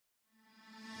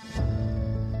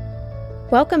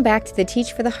Welcome back to the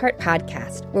Teach for the Heart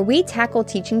podcast, where we tackle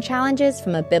teaching challenges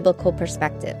from a biblical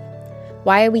perspective.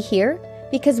 Why are we here?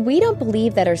 Because we don't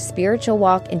believe that our spiritual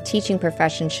walk and teaching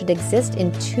profession should exist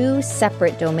in two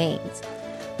separate domains.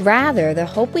 Rather, the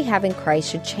hope we have in Christ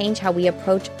should change how we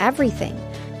approach everything,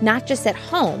 not just at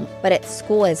home, but at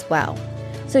school as well.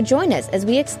 So join us as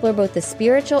we explore both the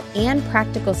spiritual and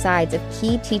practical sides of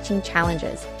key teaching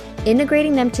challenges,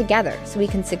 integrating them together so we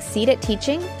can succeed at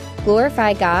teaching,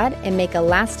 glorify God, and make a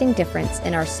lasting difference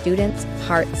in our students'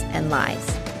 hearts and lives.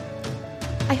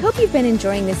 I hope you've been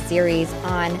enjoying this series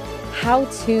on how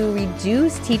to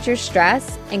reduce teacher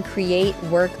stress and create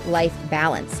work-life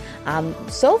balance.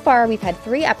 So far, we've had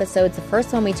 3 episodes. The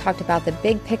first one, we talked about the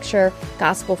big picture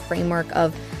gospel framework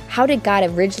of how did God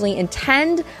originally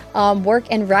intend work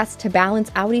and rest to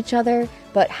balance out each other,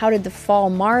 but how did the fall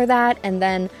mar that? And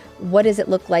then what does it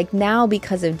look like now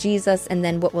because of Jesus? And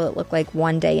then what will it look like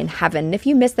one day in heaven? And if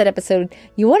you missed that episode,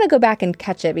 you want to go back and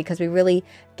catch it because we really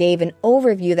gave an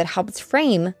overview that helps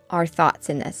frame our thoughts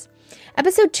in this.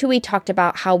 Episode 2, we talked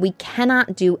about how we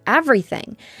cannot do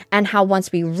everything and how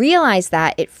once we realize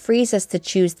that, it frees us to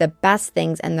choose the best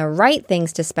things and the right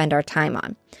things to spend our time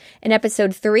on. In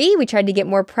episode 3, we tried to get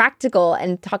more practical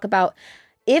and talk about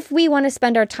if we want to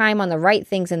spend our time on the right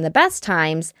things and the best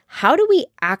times, how do we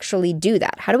actually do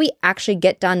that? How do we actually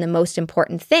get done the most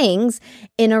important things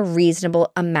in a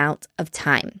reasonable amount of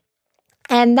time?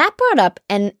 And that brought up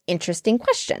an interesting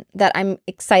question that I'm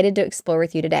excited to explore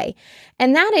with you today.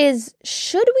 And that is,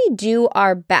 should we do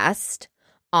our best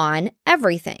on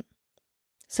everything?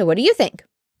 So what do you think?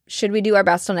 Should we do our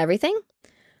best on everything?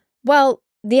 Well,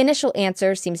 the initial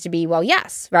answer seems to be, well,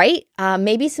 yes, right?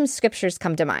 Maybe some scriptures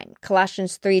come to mind.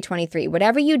 Colossians 3:23,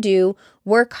 whatever you do,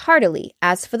 work heartily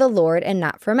as for the Lord and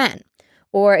not for men.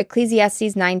 Or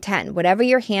Ecclesiastes 9:10, whatever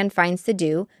your hand finds to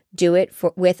do, do it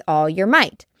with all your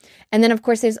might. And then, of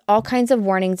course, there's all kinds of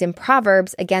warnings in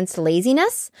Proverbs against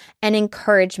laziness and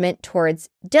encouragement towards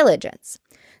diligence.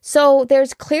 So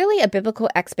there's clearly a biblical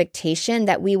expectation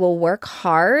that we will work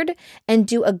hard and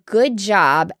do a good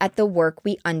job at the work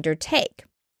we undertake.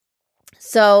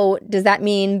 So does that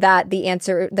mean that the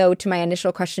answer, though, to my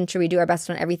initial question, should we do our best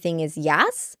on everything, is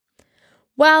yes?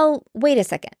 Well, wait a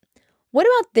second. What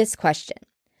about this question?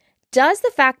 Does the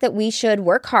fact that we should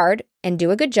work hard and do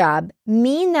a good job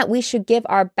mean that we should give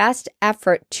our best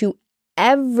effort to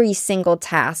every single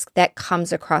task that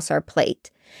comes across our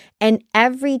plate and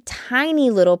every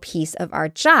tiny little piece of our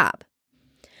job?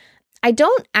 I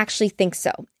don't actually think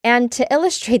so. And to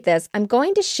illustrate this, I'm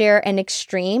going to share an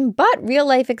extreme but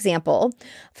real-life example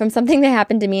from something that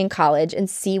happened to me in college and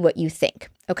see what you think,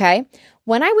 okay?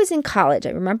 When I was in college, I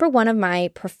remember one of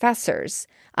my professors,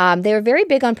 they were very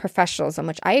big on professionalism,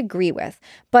 which I agree with,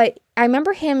 but I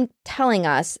remember him telling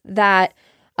us that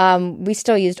we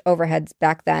still used overheads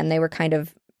back then. They were kind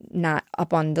of not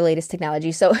up on the latest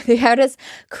technology. So they had us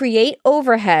create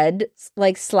overhead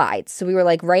like slides. So we were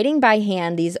like writing by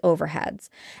hand these overheads.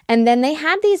 And then they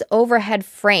had these overhead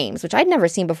frames, which I'd never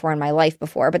seen before in my life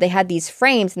before, but they had these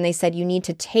frames and they said you need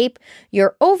to tape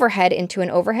your overhead into an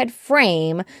overhead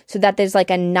frame so that there's like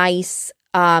a nice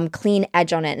clean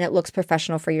edge on it and it looks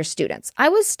professional for your students. I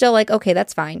was still like, okay,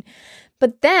 that's fine.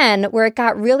 But then where it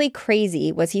got really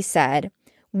crazy was he said,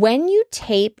 when you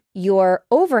tape your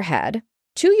overhead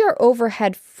to your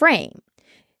overhead frame,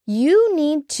 you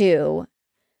need to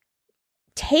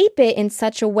tape it in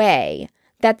such a way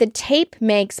that the tape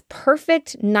makes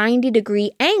perfect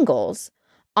 90-degree angles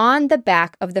on the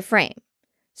back of the frame.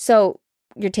 So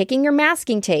you're taking your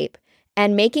masking tape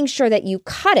and making sure that you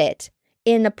cut it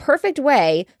in a perfect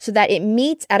way so that it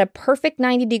meets at a perfect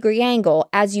 90-degree angle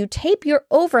as you tape your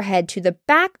overhead to the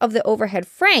back of the overhead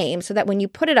frame so that when you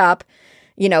put it up,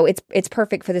 you know, it's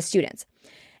perfect for the students.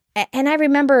 And I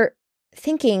remember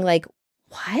thinking like,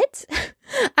 what?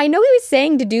 I know he was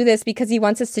saying to do this because he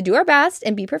wants us to do our best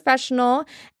and be professional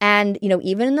and, you know,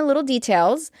 even in the little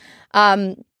details,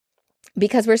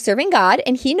 because we're serving God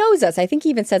and he knows us. I think he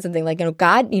even said something like, you know,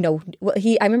 God, you know,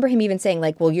 I remember him even saying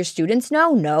like, well, your students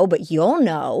know? No, but you'll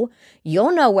know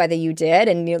whether you did.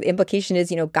 And you know, the implication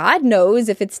is, you know, God knows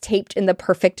if it's taped in the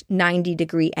perfect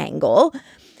 90-degree angle.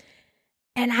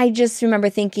 And I just remember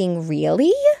thinking,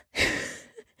 really?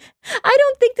 I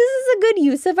don't think this is a good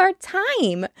use of our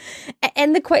time.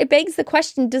 And it begs the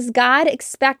question, does God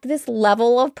expect this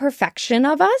level of perfection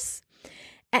of us?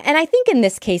 And I think in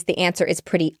this case, the answer is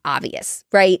pretty obvious,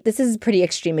 right? This is a pretty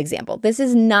extreme example. This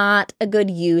is not a good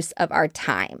use of our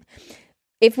time.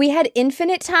 If we had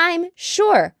infinite time,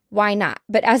 sure, why not?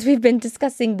 But as we've been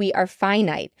discussing, we are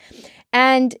finite.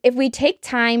 And if we take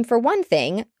time for one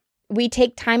thing, we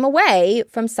take time away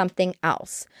from something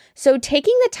else. So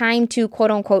taking the time to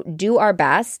quote unquote do our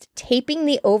best, taping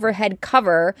the overhead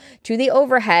cover to the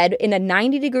overhead in a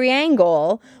 90-degree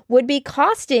angle would be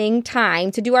costing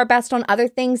time to do our best on other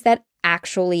things that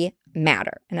actually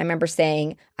matter. And I remember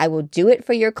saying, I will do it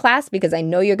for your class because I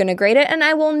know you're going to grade it, and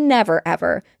I will never,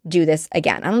 ever do this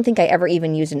again. I don't think I ever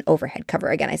even used an overhead cover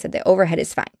again. I said the overhead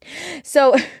is fine.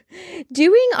 So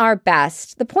doing our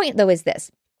best, the point though is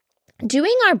this,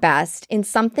 doing our best in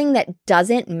something that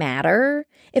doesn't matter,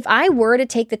 if I were to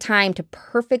take the time to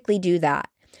perfectly do that,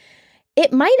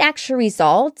 it might actually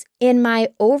result in my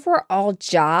overall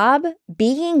job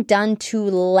being done to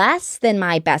less than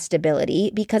my best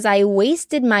ability because I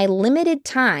wasted my limited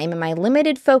time and my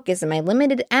limited focus and my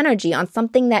limited energy on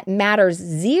something that matters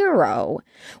zero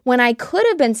when I could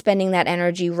have been spending that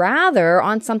energy rather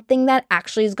on something that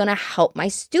actually is going to help my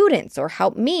students or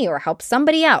help me or help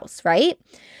somebody else, right?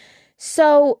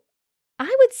 So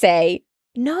I would say,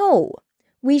 no,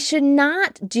 we should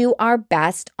not do our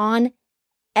best on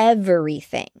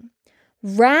everything.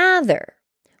 Rather,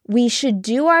 we should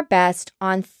do our best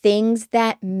on things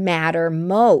that matter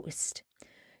most.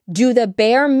 Do the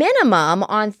bare minimum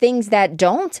on things that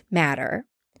don't matter,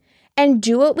 and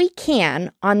do what we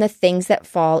can on the things that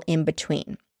fall in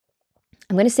between.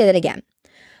 I'm going to say that again.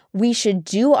 We should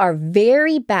do our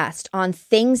very best on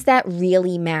things that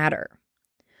really matter.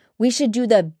 We should do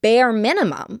the bare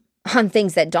minimum on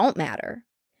things that don't matter.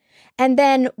 And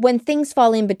then when things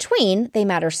fall in between, they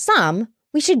matter some,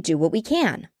 we should do what we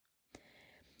can.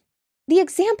 The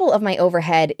example of my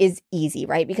overhead is easy,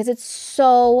 right? Because it's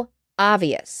so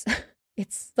obvious.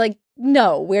 It's like,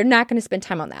 no, we're not going to spend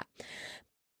time on that.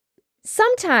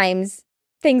 Sometimes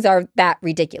things are that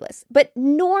ridiculous, but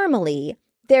normally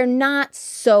they're not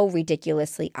so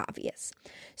ridiculously obvious.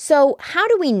 So how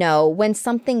do we know when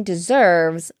something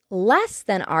deserves less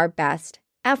than our best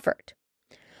effort?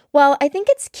 Well, I think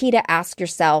it's key to ask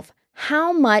yourself,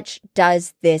 how much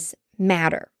does this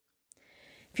matter?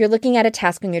 If you're looking at a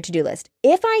task on your to-do list,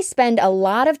 if I spend a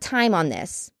lot of time on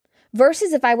this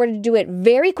versus if I were to do it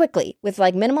very quickly with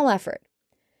like minimal effort,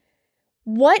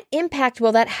 what impact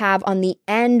will that have on the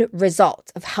end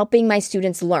result of helping my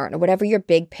students learn or whatever your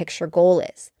big picture goal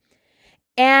is?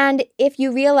 And if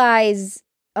you realize,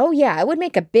 oh yeah, it would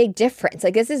make a big difference,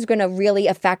 like this is going to really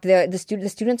affect the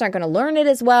students aren't going to learn it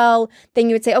as well, then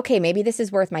you would say, okay, maybe this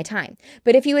is worth my time.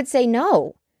 But if you would say,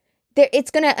 no,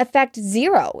 it's going to affect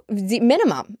zero,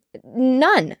 minimum,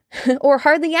 none, or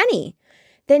hardly any,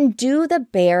 then do the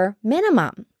bare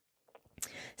minimum.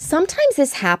 Sometimes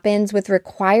this happens with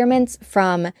requirements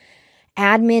from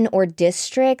admin or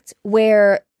district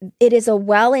where it is a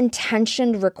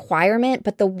well-intentioned requirement,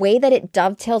 but the way that it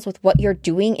dovetails with what you're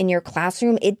doing in your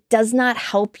classroom, it does not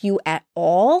help you at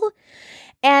all.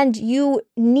 And you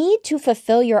need to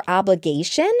fulfill your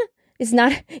obligation. It's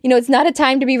not a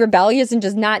time to be rebellious and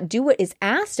just not do what is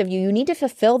asked of you. You need to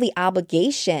fulfill the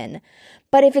obligation.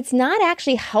 But if it's not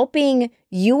actually helping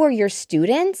you or your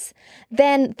students,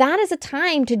 then that is a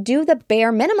time to do the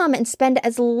bare minimum and spend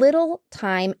as little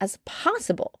time as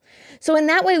possible. So in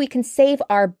that way, we can save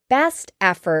our best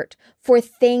effort for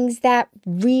things that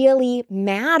really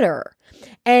matter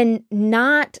and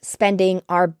not spending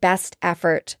our best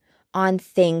effort on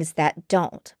things that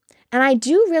don't. And I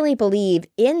do really believe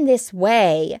in this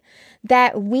way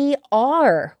that we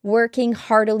are working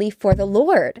heartily for the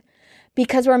Lord,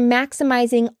 because we're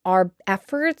maximizing our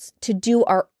efforts to do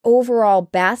our overall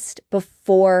best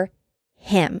before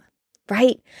Him,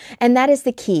 right? And that is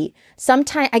the key.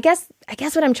 Sometimes, I guess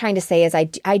what I'm trying to say is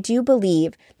I do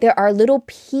believe there are little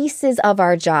pieces of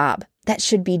our job that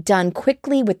should be done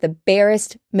quickly with the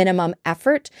barest minimum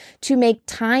effort to make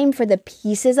time for the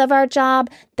pieces of our job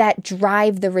that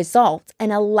drive the results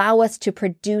and allow us to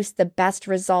produce the best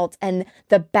results and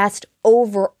the best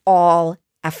overall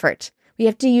effort. We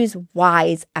have to use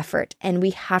wise effort and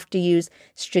we have to use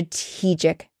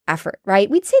strategic effort, right?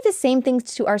 We'd say the same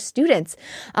things to our students.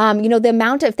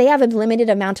 If they have a limited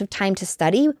amount of time to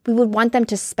study, we would want them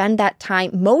to spend that time,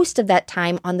 most of that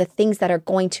time, on the things that are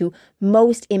going to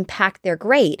most impact their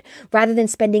grade, rather than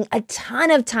spending a ton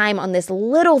of time on this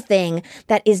little thing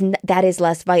that is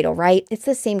less vital, right? It's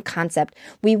the same concept.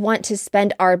 We want to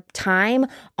spend our time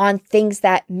on things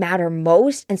that matter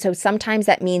most. And so sometimes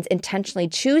that means intentionally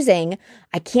choosing,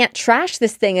 I can't trash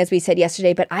this thing, as we said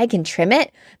yesterday, but I can trim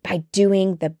it by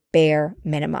doing the bare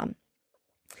minimum.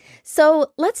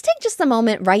 So let's take just a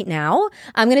moment right now.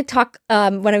 I'm going to talk,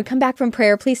 when we come back from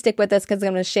prayer, please stick with us because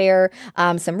I'm going to share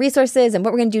some resources and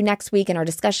what we're going to do next week in our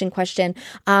discussion question.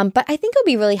 But I think it'll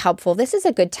be really helpful. This is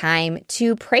a good time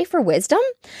to pray for wisdom,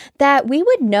 that we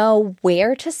would know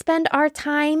where to spend our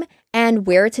time and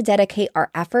where to dedicate our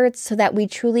efforts so that we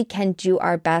truly can do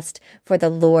our best for the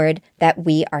Lord that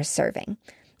we are serving.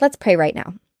 Let's pray right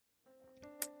now.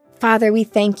 Father, we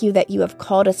thank you that you have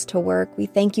called us to work. We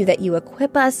thank you that you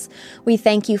equip us. We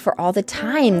thank you for all the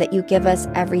time that you give us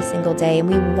every single day, and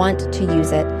we want to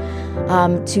use it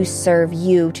to serve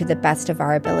you to the best of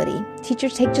our ability. Teacher,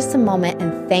 take just a moment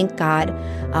and thank God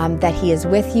that he is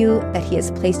with you, that he has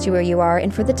placed you where you are,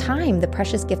 and for the time, the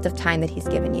precious gift of time that he's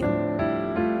given you.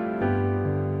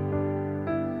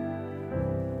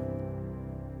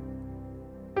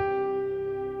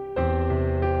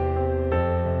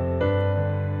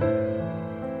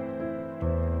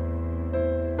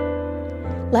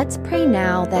 Let's pray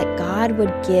now that God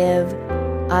would give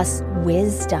us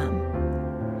wisdom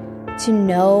to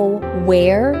know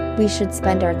where we should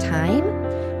spend our time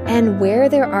and where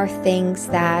there are things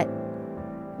that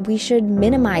we should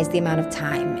minimize the amount of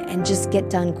time and just get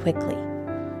done quickly.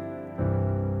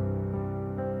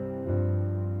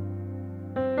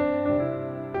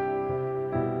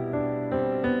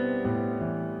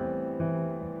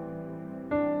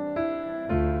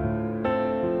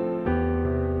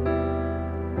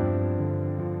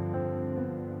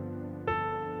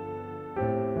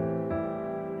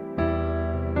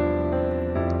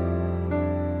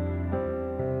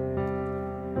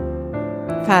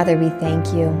 Father, we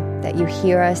thank you that you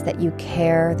hear us, that you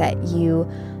care, that you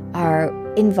are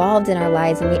involved in our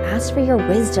lives, and we ask for your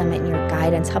wisdom and your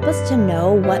guidance. Help us to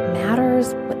know what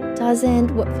matters, what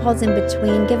doesn't, what falls in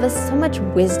between. Give us so much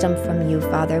wisdom from you,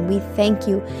 Father. And we thank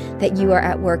you that you are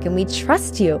at work, and we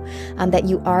trust you that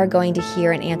you are going to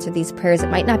hear and answer these prayers. It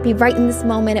might not be right in this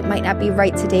moment, it might not be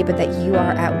right today, but that you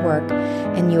are at work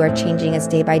and you are changing us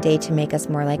day by day to make us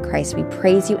more like Christ. We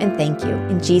praise you and thank you.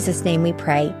 In Jesus' name we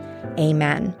pray.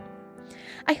 Amen.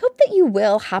 I hope that you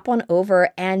will hop on over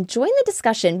and join the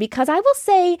discussion, because I will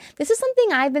say this is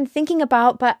something I've been thinking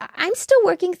about, but I'm still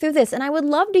working through this, and I would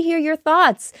love to hear your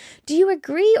thoughts. Do you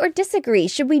agree or disagree?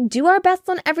 Should we do our best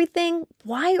on everything?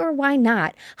 Why or why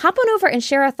not? Hop on over and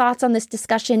share our thoughts on this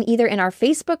discussion either in our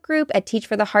Facebook group at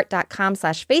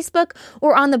teachfortheheart.com/Facebook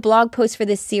or on the blog post for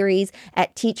this series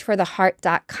at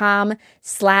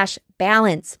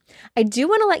teachfortheheart.com/balance. I do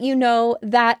want to let you know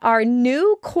that our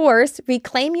new course,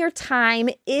 Reclaim Your Time,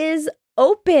 is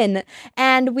open,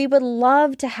 and we would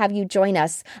love to have you join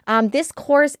us. This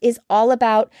course is all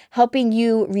about helping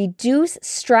you reduce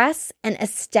stress and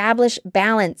establish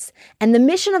balance. And the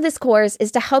mission of this course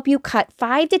is to help you cut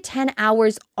 5 to 10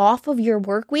 hours off of your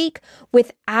work week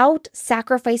without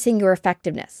sacrificing your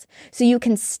effectiveness, so you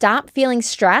can stop feeling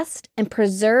stressed and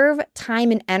preserve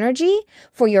time and energy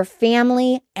for your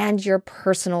family and your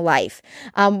personal life.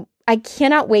 I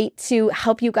cannot wait to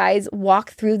help you guys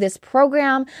walk through this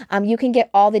program. You can get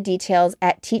all the details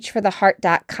at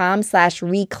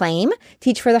teachfortheheart.com/reclaim,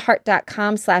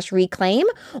 teachfortheheart.com/reclaim,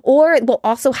 or we'll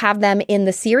also have them in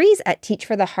the series at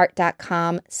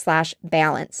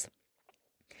teachfortheheart.com/balance.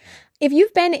 If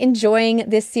you've been enjoying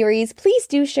this series, please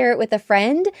do share it with a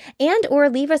friend and or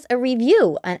leave us a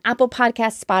review on Apple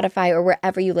Podcasts, Spotify, or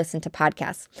wherever you listen to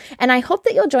podcasts. And I hope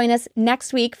that you'll join us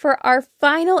next week for our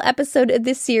final episode of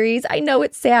this series. I know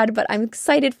it's sad, but I'm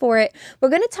excited for it. We're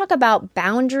going to talk about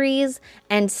boundaries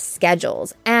and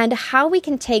schedules and how we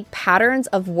can take patterns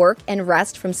of work and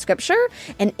rest from Scripture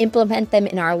and implement them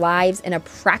in our lives in a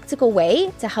practical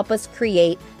way to help us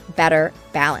create better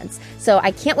balance. So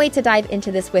I can't wait to dive into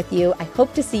this with you. I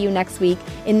hope to see you next week.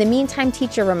 In the meantime,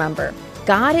 teacher, remember,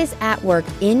 God is at work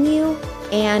in you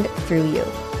and through you.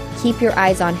 Keep your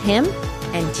eyes on Him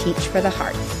and teach for the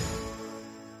heart.